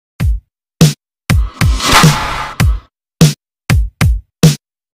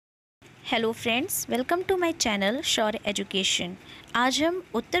Hello friends, welcome to my channel Shaurya education. आज हम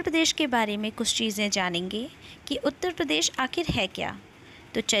उत्तर प्रदेश के बारे में कुछ चीज़ें जानेंगे कि उत्तर प्रदेश आखिर है क्या।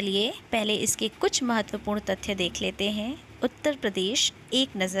 तो चलिए पहले इसके कुछ महत्वपूर्ण तथ्य देख लेते हैं। उत्तर प्रदेश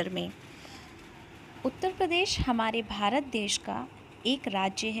एक नज़र में। उत्तर प्रदेश हमारे भारत देश का एक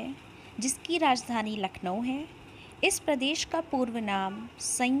राज्य है जिसकी राजधानी लखनऊ है। इस प्रदेश का पूर्व नाम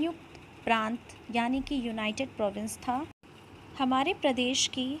संयुक्त प्रांत यानी कि यूनाइटेड प्रोविंस था। हमारे प्रदेश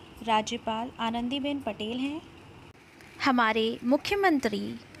की राज्यपाल आनंदीबेन पटेल हैं। हमारे मुख्यमंत्री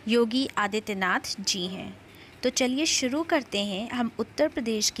योगी आदित्यनाथ जी हैं। तो चलिए शुरू करते हैं। हम उत्तर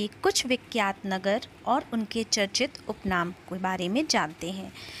प्रदेश के कुछ विख्यात नगर और उनके चर्चित उपनाम के बारे में जानते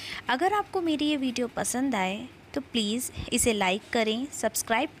हैं। अगर आपको मेरी ये वीडियो पसंद आए तो प्लीज़ इसे लाइक करें,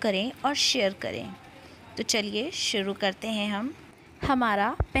 सब्सक्राइब करें और शेयर करें। तो चलिए शुरू करते हैं हम। हमारा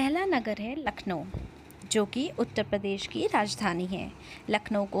पहला नगर है लखनऊ, जो कि उत्तर प्रदेश की राजधानी है।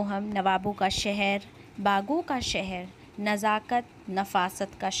 लखनऊ को हम नवाबों का शहर, बागों का शहर, नज़ाकत,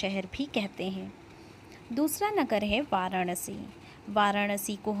 नफासत का शहर भी कहते हैं। दूसरा नगर है वाराणसी।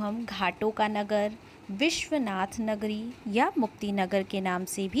 वाराणसी को हम घाटों का नगर, विश्वनाथ नगरी या मुक्ति नगर के नाम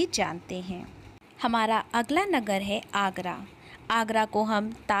से भी जानते हैं। हमारा अगला नगर है आगरा। आगरा को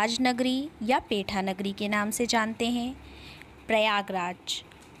हम ताज नगरी या पेठा नगरी के नाम से जानते हैं। प्रयागराज,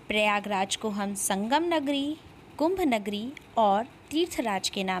 प्रयागराज को हम संगम नगरी, कुंभ नगरी और तीर्थराज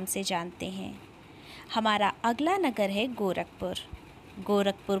के नाम से जानते हैं। हमारा अगला नगर है गोरखपुर।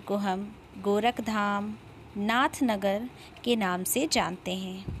 गोरखपुर को हम गोरखधाम, नाथ नगर के नाम से जानते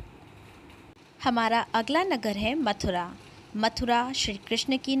हैं। हमारा अगला नगर है मथुरा। मथुरा श्री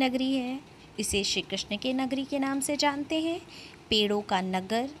कृष्ण की नगरी है। इसे श्री कृष्ण के नगरी के नाम से जानते हैं। पेड़ों का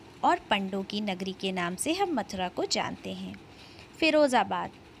नगर और पंडों की नगरी के नाम से हम मथुरा को जानते हैं।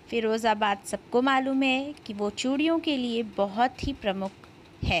 फिरोज़ाबाद, फिरोज़ाबाद सबको मालूम है कि वो चूड़ियों के लिए बहुत ही प्रमुख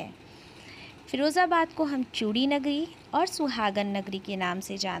है। फिरोज़ाबाद को हम चूड़ी नगरी और सुहागन नगरी के नाम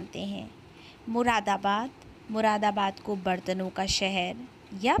से जानते हैं। मुरादाबाद, मुरादाबाद को बर्तनों का शहर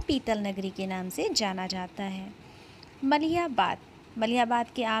या पीतल नगरी के नाम से जाना जाता है। मलिहाबाद,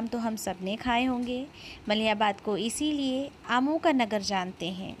 मलिहाबाद के आम तो हम सब ने खाए होंगे। मलिहाबाद को इसीलिए आमों का नगर जानते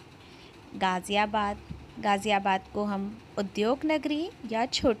हैं। गाज़ियाबाद, गाज़ियाबाद को हम उद्योग नगरी या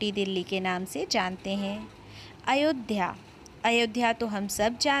छोटी दिल्ली के नाम से जानते हैं। अयोध्या, अयोध्या तो हम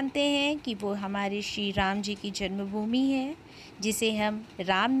सब जानते हैं कि वो हमारे श्री राम जी की जन्मभूमि है, जिसे हम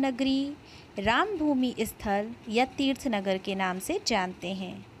राम नगरी, राम भूमि स्थल या तीर्थ नगर के नाम से जानते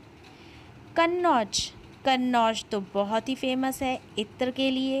हैं। कन्नौज, कन्नौज तो बहुत ही फेमस है इत्र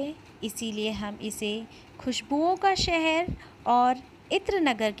के लिए, इसीलिए हम इसे खुशबुओं का शहर और इत्र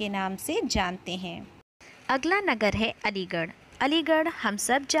नगर के नाम से जानते हैं। अगला नगर है अलीगढ़। अलीगढ़ हम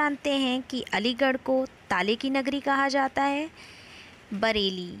सब जानते हैं कि अलीगढ़ को ताले की नगरी कहा जाता है।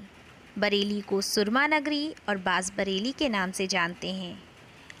 बरेली, बरेली को सुरमा नगरी और बास बरेली के नाम से जानते हैं।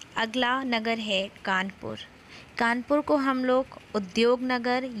 अगला नगर है कानपुर। कानपुर को हम लोग उद्योग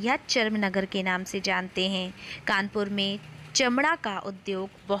नगर या चर्म नगर के नाम से जानते हैं। कानपुर में चमड़ा का उद्योग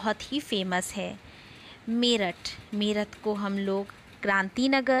बहुत ही फेमस है। मेरठ, मेरठ को हम लोग क्रांति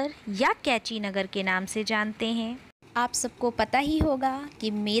नगर या कैची नगर के नाम से जानते हैं। आप सबको पता ही होगा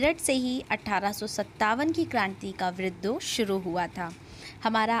कि मेरठ से ही 1857 की क्रांति का विद्रोह शुरू हुआ था।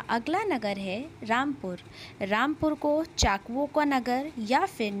 हमारा अगला नगर है रामपुर। रामपुर को चाकुओं का नगर या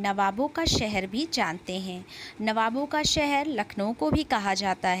फिर नवाबों का शहर भी जानते हैं। नवाबों का शहर लखनऊ को भी कहा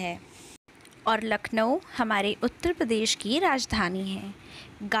जाता है और लखनऊ हमारे उत्तर प्रदेश की राजधानी है।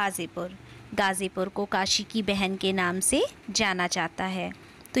 गाज़ीपुर, गाज़ीपुर को काशी की बहन के नाम से जाना जाता है।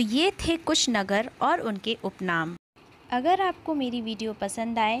 तो ये थे कुछ नगर और उनके उपनाम। अगर आपको मेरी वीडियो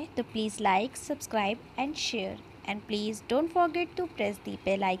पसंद आए तो please like, subscribe and share, and please don't forget to press the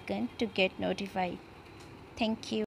bell icon to get notified. Thank you.